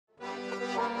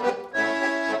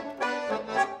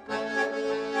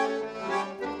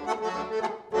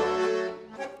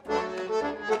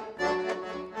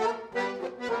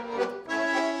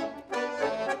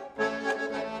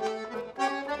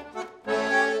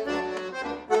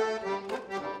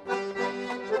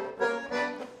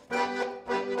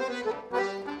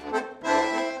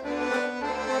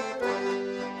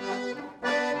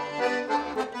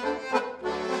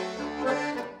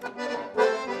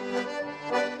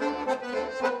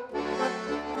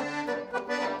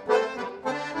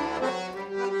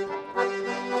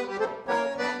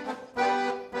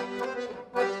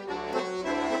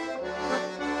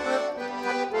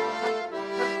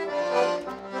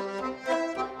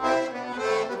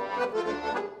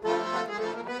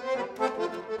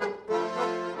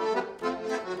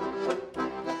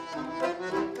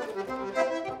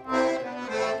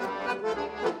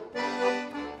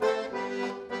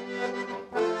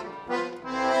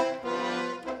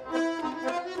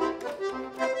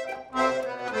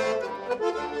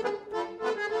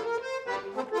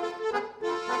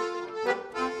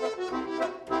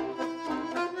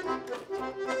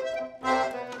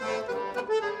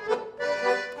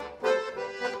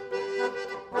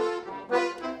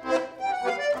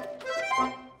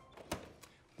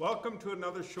Welcome to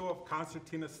another show of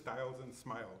Concertina Styles and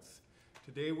Smiles.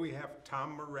 Today we have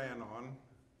Tom Moran on.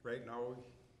 Right now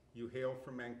you hail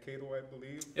from Mankato, I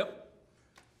believe. Yep.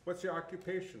 What's your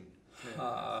occupation?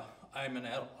 I'm an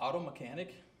auto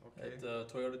mechanic Okay. at the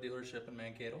Toyota dealership in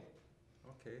Mankato.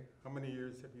 Okay. How many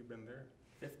years have you been there?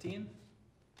 15.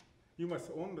 You must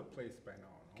own the place by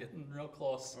now. No? Getting real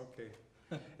close.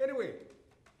 Okay. Anyway,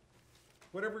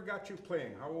 whatever got you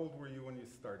playing, how old were you when you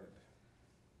started?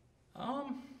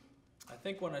 I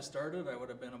think when I started, I would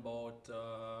have been about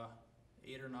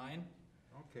 8 or 9.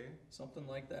 Okay. Something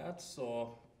like that.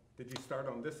 So. Did you start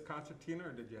on this concertina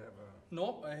or did you have a...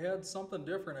 Nope, I had something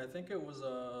different. I think it was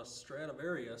a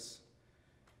Stradivarius.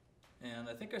 And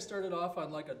I think I started off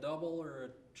on like a double or a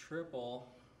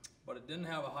triple, but it didn't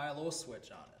have a high-low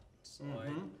switch on it. So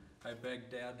I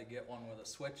begged Dad to get one with a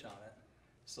switch on it.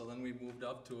 So then we moved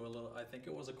up to a little, I think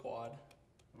it was a quad.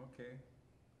 Okay.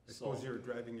 I suppose you were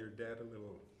driving your dad a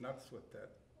little nuts with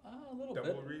that. A little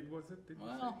Double bit. reed, was it? Did you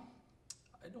Well,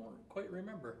 I don't quite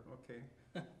remember. say?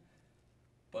 Okay.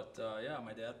 But yeah,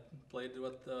 my dad played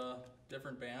with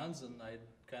different bands, and I'd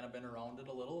kind of been around it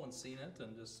a little and seen it,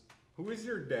 and just. Who is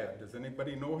your dad? Does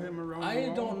anybody know him around? I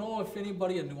don't know if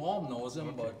anybody in New Ulm knows him,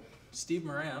 Okay. but Steve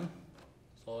Moran.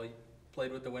 So he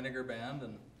played with the Winnegar band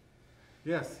and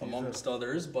Yes. amongst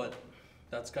others, but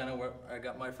that's kind of where I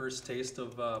got my first taste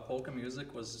of polka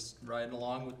music, was riding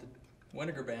along with the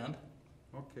Winnegar band.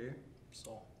 Okay.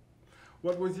 So.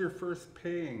 What was your first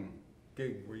paying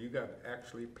gig where you got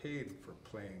actually paid for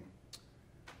playing?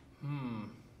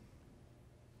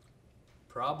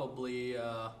 Probably,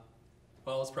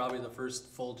 well, it's probably the first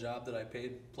full job that I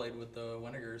played with the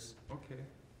Winnegars. Okay.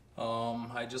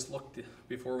 I just looked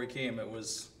before we came. It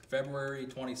was February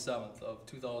 27th of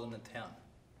 2010.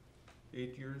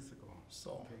 8 years ago.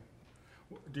 So.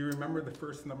 Okay. Do you remember the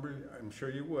first number? I'm sure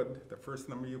you would. The first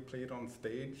number you played on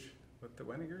stage with the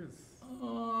Winnegars?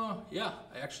 Yeah,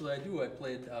 actually I do. I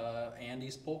played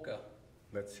Andy's Polka.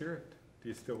 Let's hear it. Do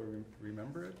you still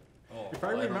remember it? Oh, If I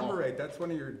well, remember don't know. right, that's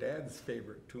one of your dad's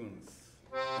favorite tunes.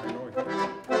 I know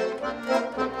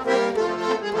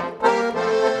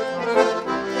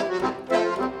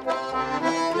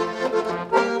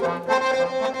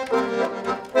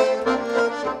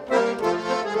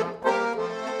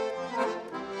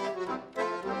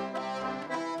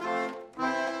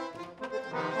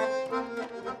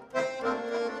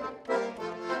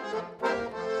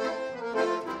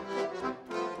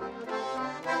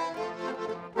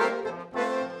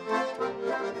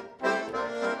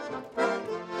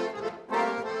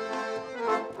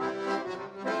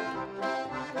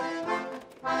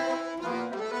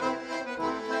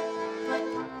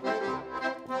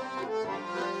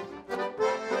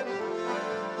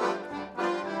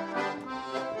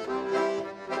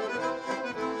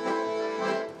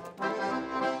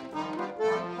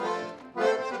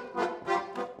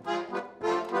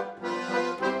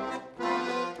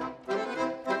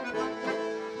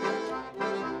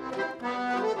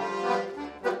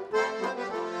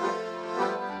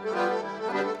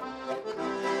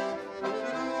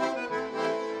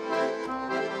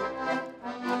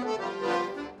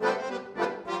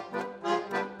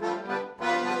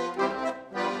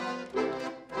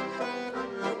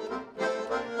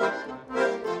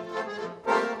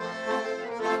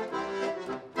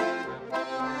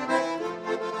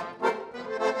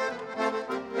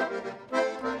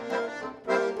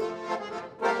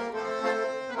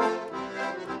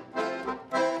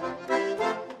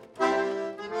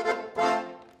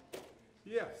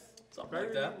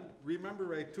remember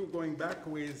right too, going back a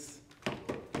ways,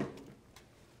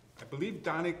 I believe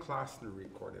Donnie Klossner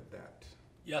recorded that.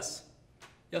 Yes.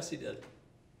 Yes, he did.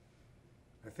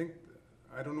 I think,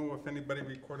 I don't know if anybody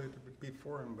recorded it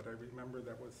before him, but I remember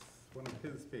that was one of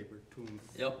his favorite tunes.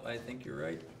 Yep, I think you're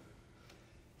right.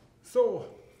 So,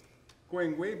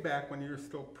 going way back when you were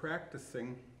still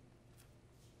practicing,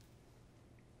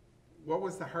 what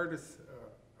was the hardest?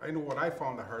 I know what I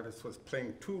found the hardest was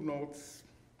playing 2 notes,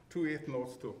 2/8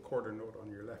 notes to a quarter note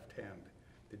on your left hand.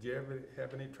 Did you ever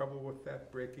have any trouble with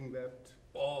that, breaking that?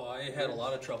 Oh, I had a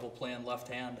lot of trouble playing left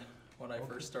hand when I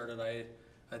first started. I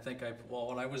think well,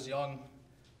 when I was young,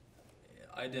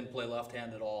 I didn't play left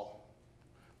hand at all.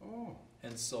 Oh.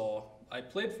 And so I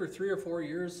played for 3 or 4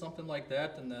 years, something like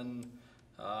that, and then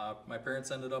my parents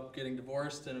ended up getting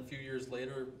divorced, and a few years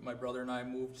later, my brother and I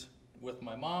moved with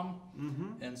my mom,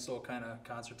 and so kind of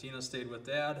concertina stayed with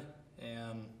Dad,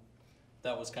 and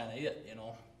that was kind of it, you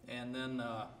know. And then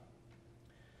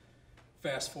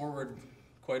fast forward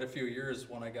quite a few years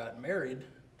when I got married,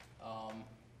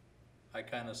 I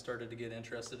kind of started to get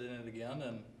interested in it again,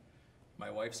 and my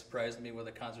wife surprised me with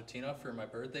a concertina for my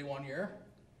birthday one year,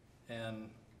 and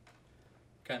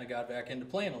kind of got back into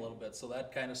playing a little bit. So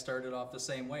that kind of started off the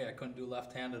same way. I couldn't do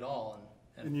left hand at all,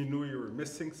 and you knew you were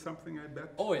missing something, I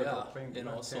bet? Oh yeah, playing you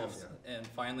know, left so hand, yeah. and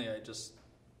finally I just,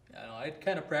 I know, I'd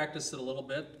kind of practiced it a little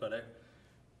bit, but I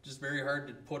just very hard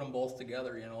to put them both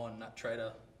together, you know, and not try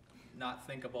to not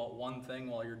think about one thing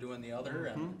while you're doing the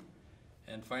other,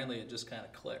 and finally it just kind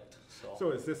of clicked.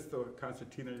 So is this the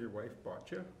concertina your wife bought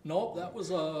you? Nope, that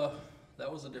was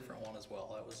a different one as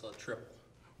well. That was a triple.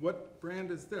 What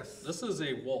brand is this? This is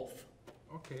a Wolf.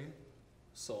 Okay.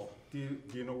 So Do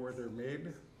you know where they're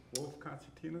made? Wolf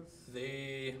concertinas?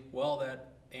 That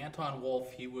Anton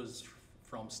Wolf, he was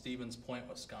from Stevens Point,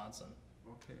 Wisconsin.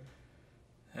 Okay.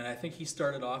 And I think he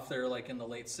started off there like in the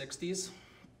late 60s,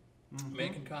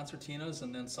 making concertinas,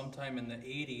 and then sometime in the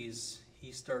 80s,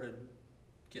 he started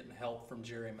getting help from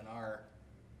Jerry Menard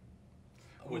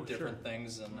with different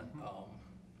things, and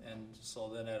so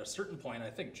then at a certain point,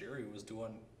 I think Jerry was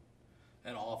doing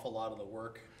an awful lot of the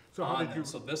work. So how did you?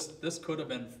 So this could have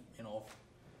been, you know.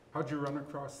 How'd you run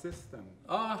across this then?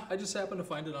 I just happened to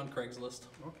find it on Craigslist.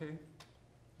 Okay.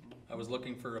 I was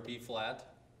looking for a B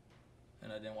flat,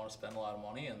 and I didn't want to spend a lot of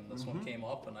money, and this one came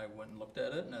up, and I went and looked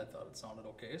at it, and I thought it sounded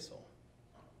okay, so.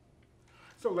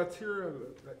 So let's hear,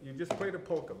 you just played a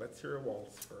polka, let's hear a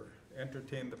waltz for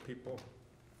entertain the people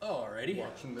Alrighty.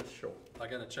 watching this show. I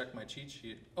gotta check my cheat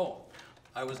sheet. Oh,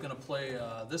 I was gonna play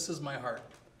This Is My Heart.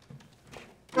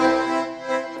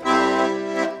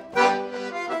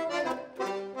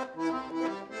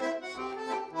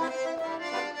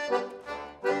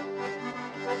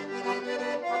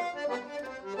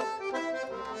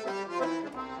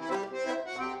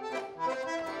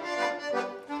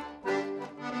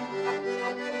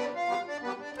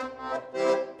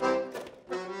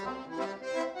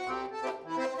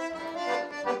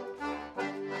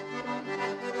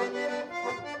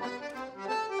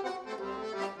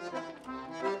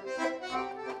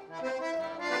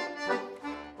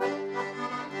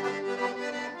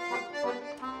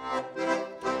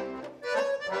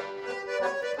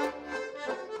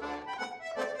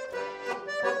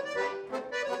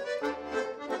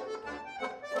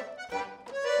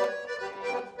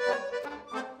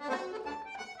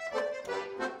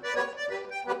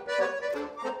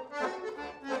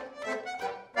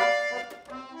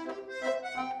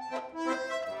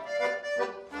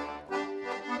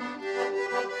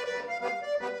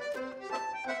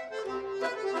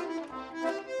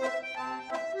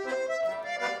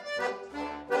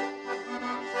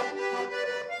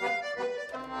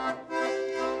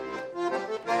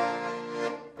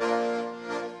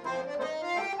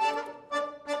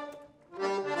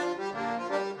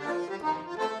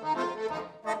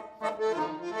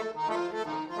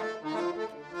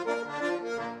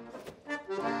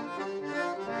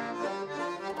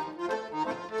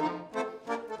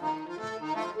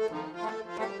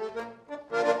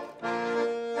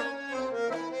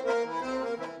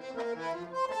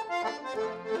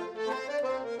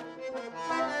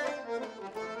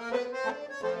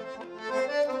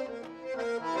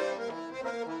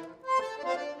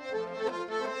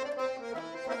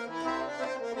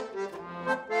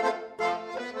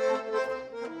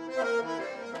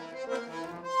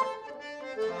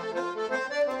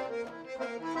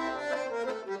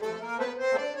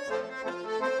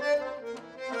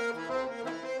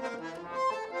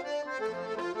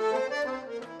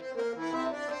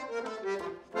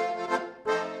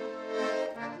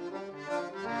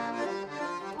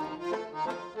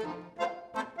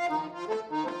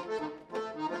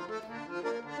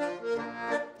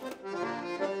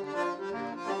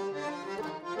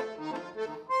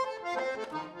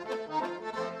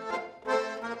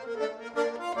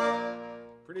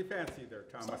 Fancy there,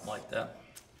 Thomas. Something like that.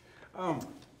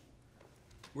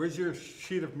 Where's your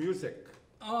sheet of music?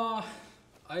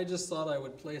 I just thought I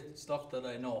would play stuff that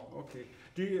I know. Okay.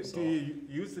 Do you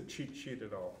use the cheat sheet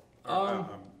at all?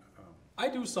 I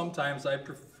do sometimes. I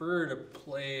prefer to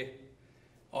play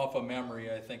off of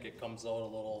memory. I think it comes out a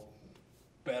little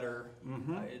better.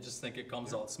 I just think it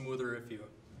comes out smoother if you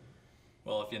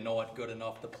know it good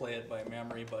enough to play it by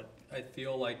memory. But I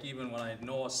feel like even when I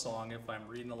know a song, if I'm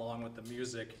reading along with the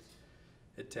music,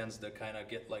 it tends to kind of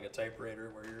get like a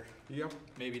typewriter where you're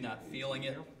maybe not feeling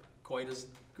it quite as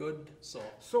good.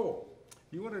 So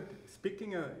you want to,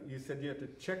 speaking of, you said you had to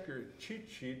check your cheat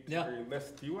sheet or your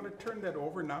list. Do you want to turn that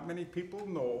over? Not many people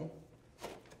know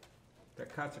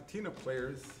that concertina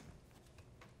players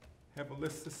have a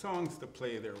list of songs to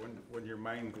play there when your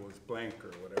mind goes blank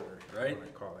or whatever you want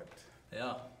to call it.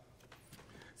 Yeah.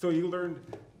 So you learned,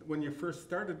 when you first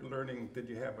started learning, did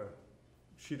you have a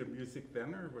sheet of music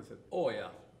then, or was it? Oh, yeah.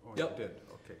 Oh, you did,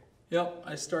 okay. Yep,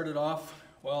 I started off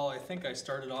Well, I think I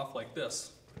started off like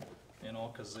this, you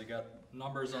know, because they got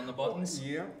numbers on the buttons.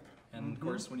 Yep. And of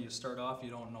course, when you start off, you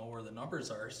don't know where the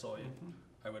numbers are, so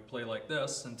I would play like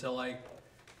this until I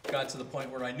got to the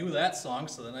point where I knew that song,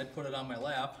 so then I'd put it on my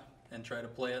lap and try to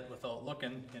play it without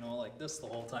looking, you know, like this the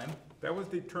whole time. That was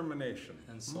determination.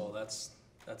 And so that's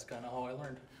kind of how I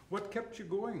learned. What kept you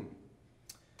going?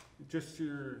 Just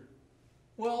your...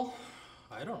 Well,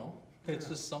 I don't know. It's Yeah.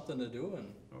 just something to do,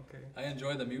 and Okay. I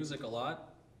enjoy the music a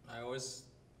lot. I always,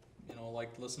 you know,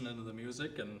 liked listening to the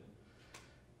music, and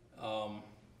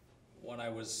when I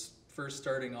was first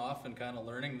starting off and kind of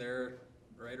learning there,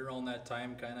 right around that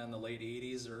time, kind of in the late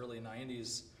 80s, early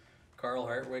 90s, Carl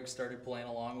Hartwig started playing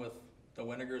along with the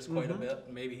Winnegers quite a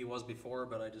bit. Maybe he was before,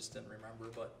 but I just didn't remember.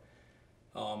 But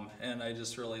and I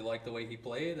just really liked the way he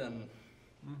played, and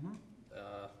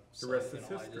so, the rest you is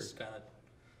know, I history. just kind of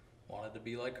wanted to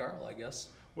be like Carl, I guess.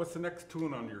 What's the next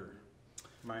tune on your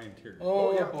mind here?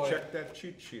 Oh, yeah, boy. check that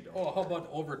cheat sheet out. Oh, how about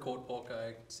Overcoat Polka?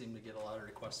 I seem to get a lot of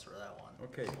requests for that one.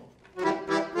 Okay.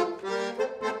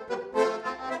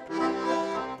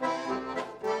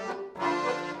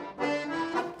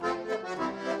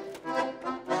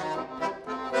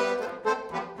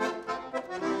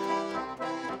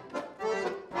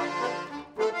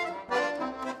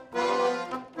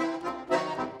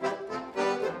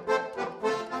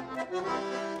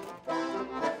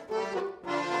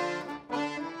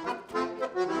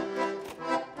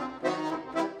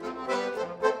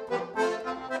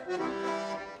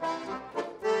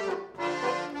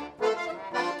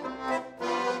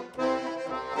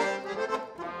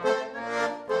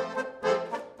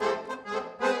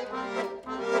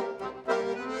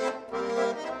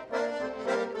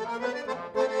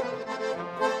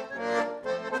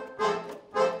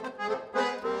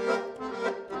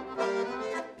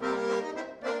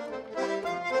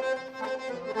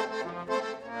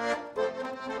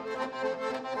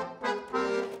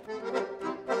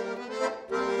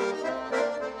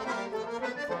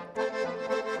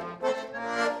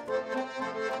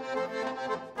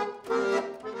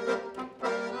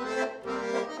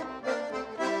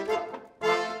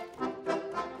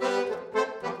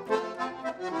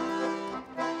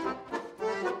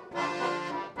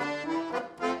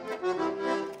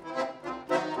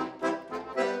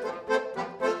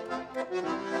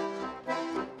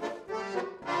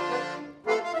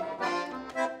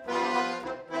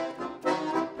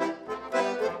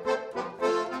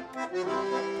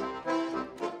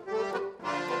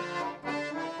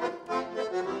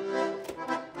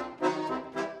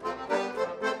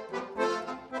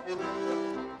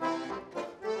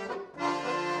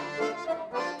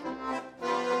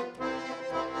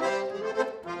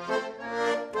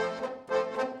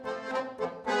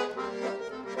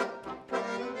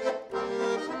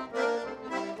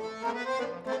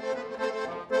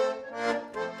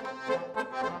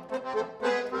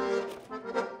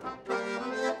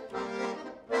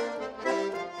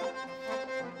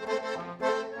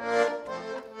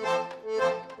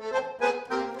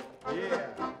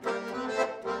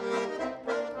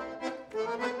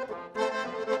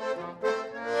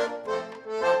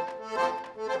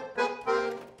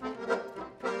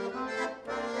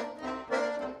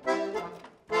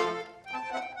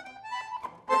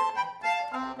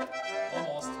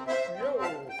 Almost.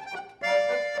 Yo!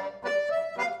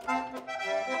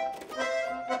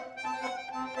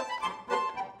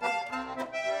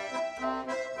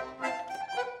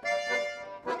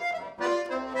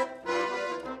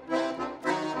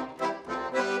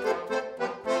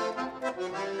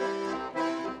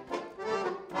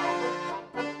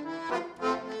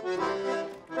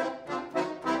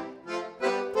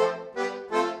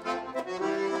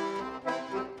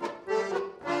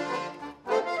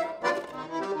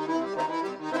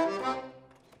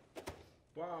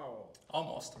 Wow.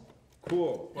 Almost.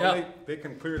 Cool. Well, Yeah. they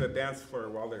can clear the dance floor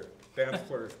while their dance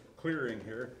floor is clearing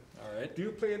here. All right. Do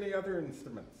you play any other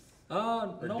instruments?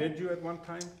 Or No. did you at one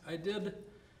time? I did.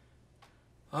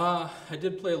 I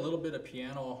did play a little bit of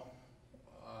piano,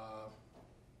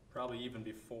 probably even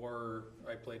before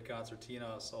I played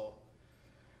concertina. So,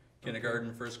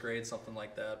 kindergarten, first grade, something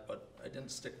like that. But I didn't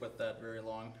stick with that very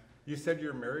long. You said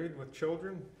you're married with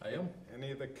children? I am.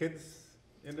 Any of the kids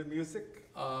into music?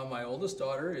 My oldest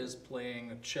daughter is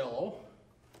playing cello.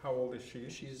 How old is she?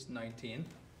 She's 19.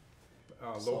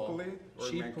 So, Locally or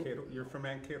she Mankato? You're from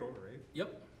Mankato, right?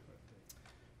 Yep.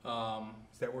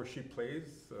 Is that where she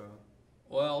plays?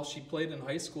 Well, she played in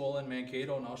high school in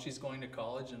Mankato. Now she's going to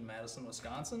college in Madison,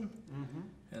 Wisconsin.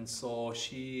 And so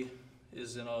she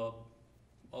is in a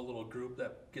little group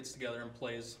that gets together and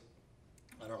plays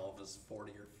I don't know if it's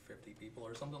 40 or 50 people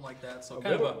or something like that. So A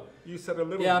kind little, of you said a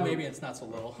little yeah, group. maybe it's not so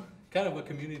little. Kind of a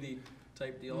community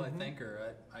type deal, I think,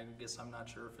 or I guess I'm not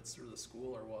sure if it's through the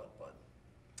school or what, but.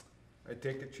 I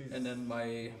take it she's... And then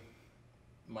my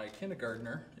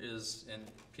kindergartner is in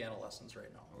piano lessons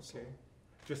right now. Okay. So,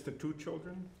 Just the 2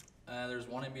 children? there's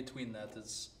one in between that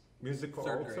that's Musical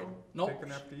 3rd also? grade. Nope.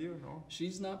 Taken after you, no?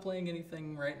 She's not playing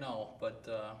anything right now, but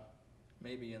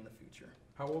maybe in the future.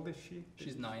 How old is she?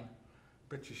 She's 9.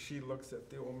 Bet you she looks at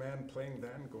the old man playing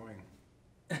that and going,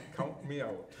 count me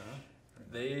out, huh?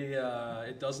 They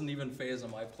it doesn't even phase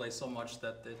them. I play so much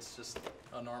that it's just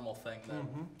a normal thing that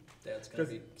Dad's gonna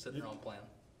Does be sitting around playing.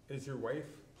 Is your wife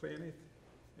play any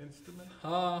instrument?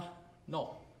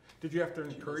 No. Did you have to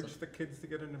She encourage doesn't. the kids to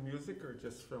get into music, or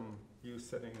just from you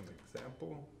setting an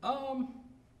example?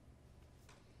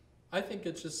 I think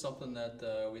it's just something that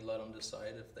we let them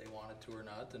decide if they wanted to or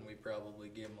not, and we probably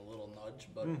gave them a little nudge.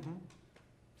 But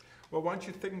Well, why don't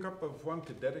you think up of one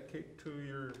to dedicate to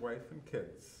your wife and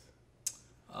kids?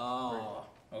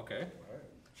 okay.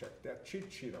 Check that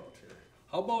cheat sheet out here.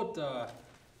 How about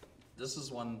this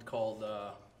is one called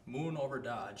Moon Over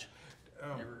Dodge. You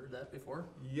ever heard that before?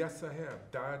 Yes, I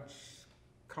have. Dodge.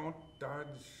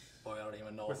 Boy, I don't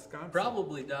even know. Wisconsin.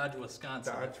 Probably Dodge,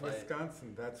 Wisconsin. Dodge, if I-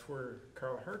 Wisconsin. That's where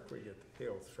Carl Hartwig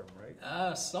hails from,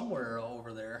 right? Somewhere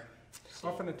over there. So,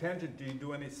 Off on a tangent, do you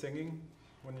do any singing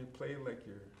when you play, like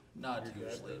your... not your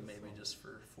dad usually, does, maybe so. just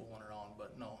for fooling around,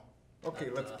 but no. Okay,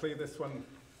 Not, let's play this one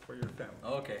for your family.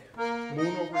 Okay.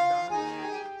 Moon over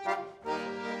Dodge.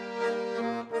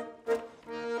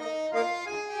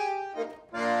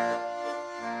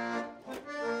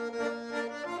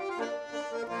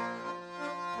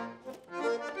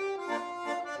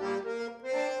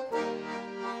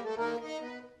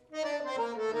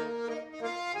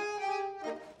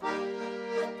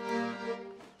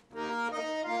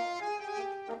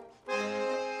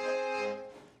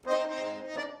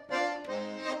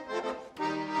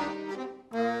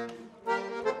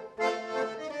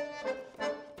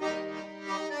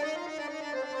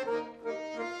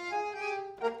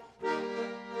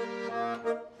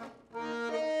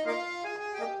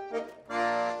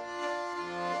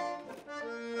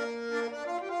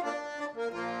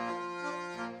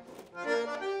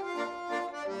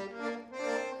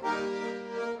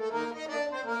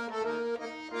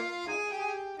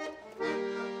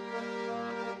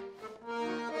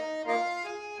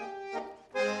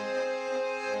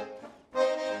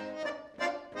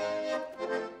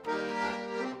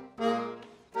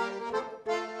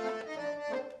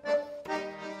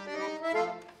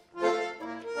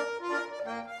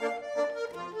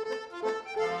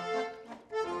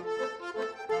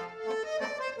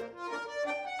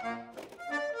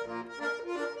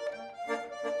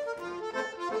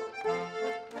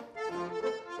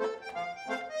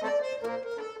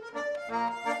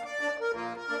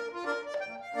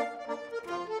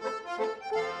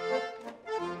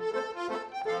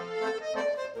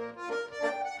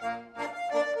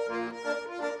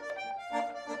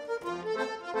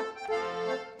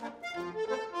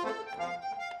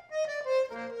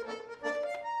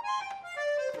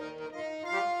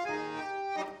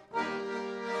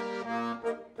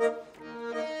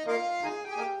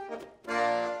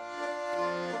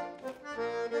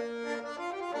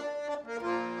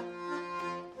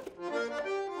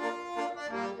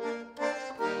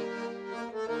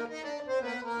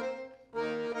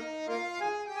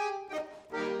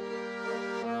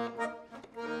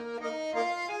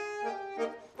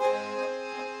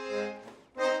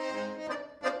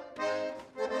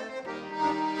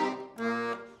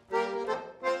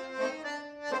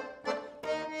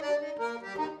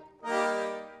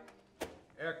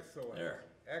 Excellent. There.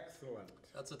 Excellent.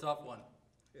 That's a tough one.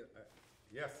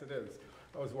 Yes, it is.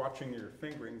 I was watching your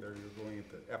fingering there. You're going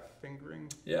into F fingering.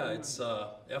 Yeah, it's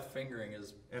F fingering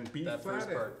is And B that flat. first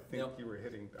part. I think Yep. you were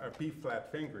hitting B flat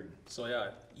fingering. So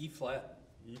yeah, E flat,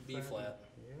 B flat.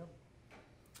 Yep.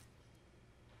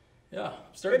 Yeah, I'm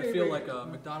starting to feel Anyway. like a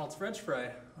McDonald's French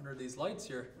fry under these lights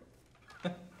here.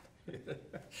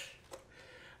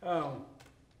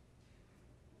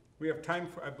 We have time,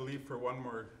 for, I believe, for one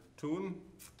more tune.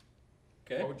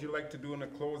 Okay. What would you like to do in a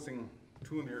closing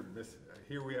tune here, Miss?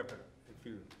 Here we have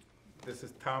this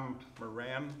is Tom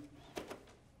Moran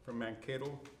from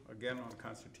Mankato, again on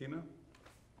Concertina.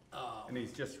 And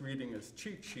he's just reading his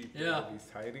cheat sheet there Yeah. that he's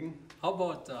hiding. How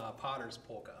about Potter's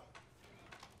Polka?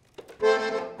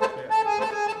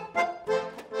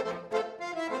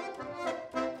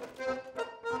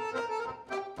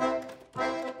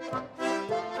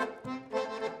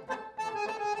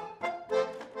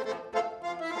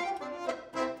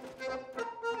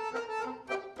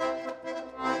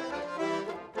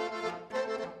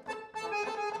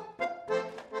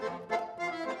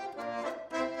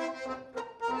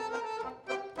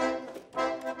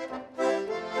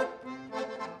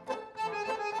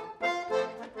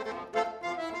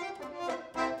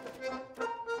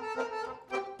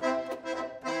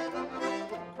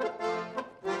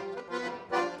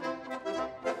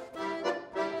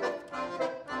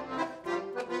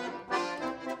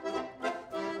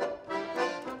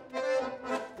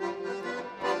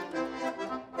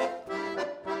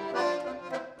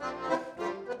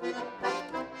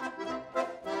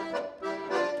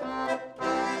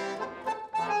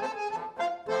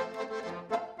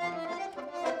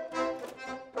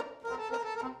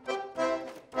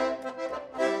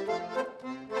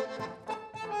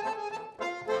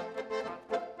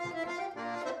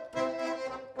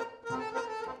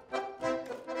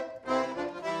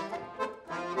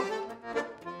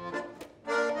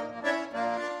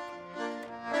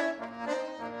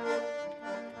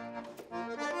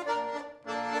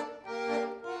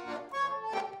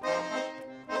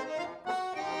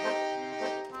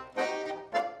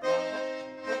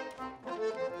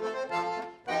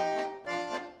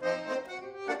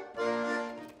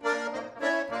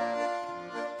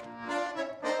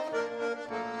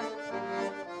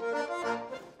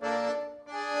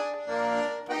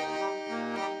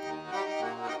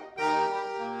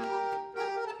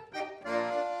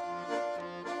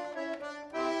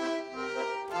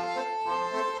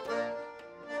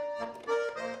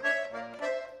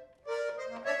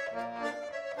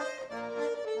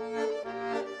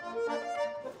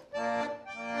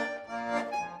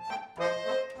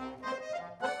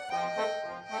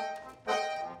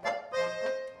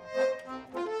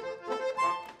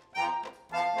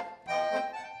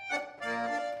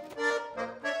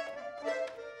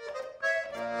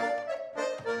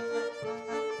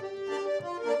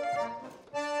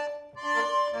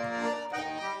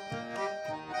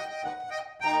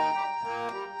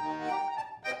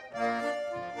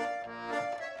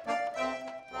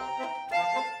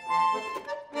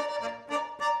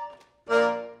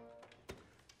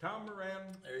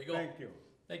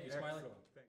 Thank you, Smiley. Excellent.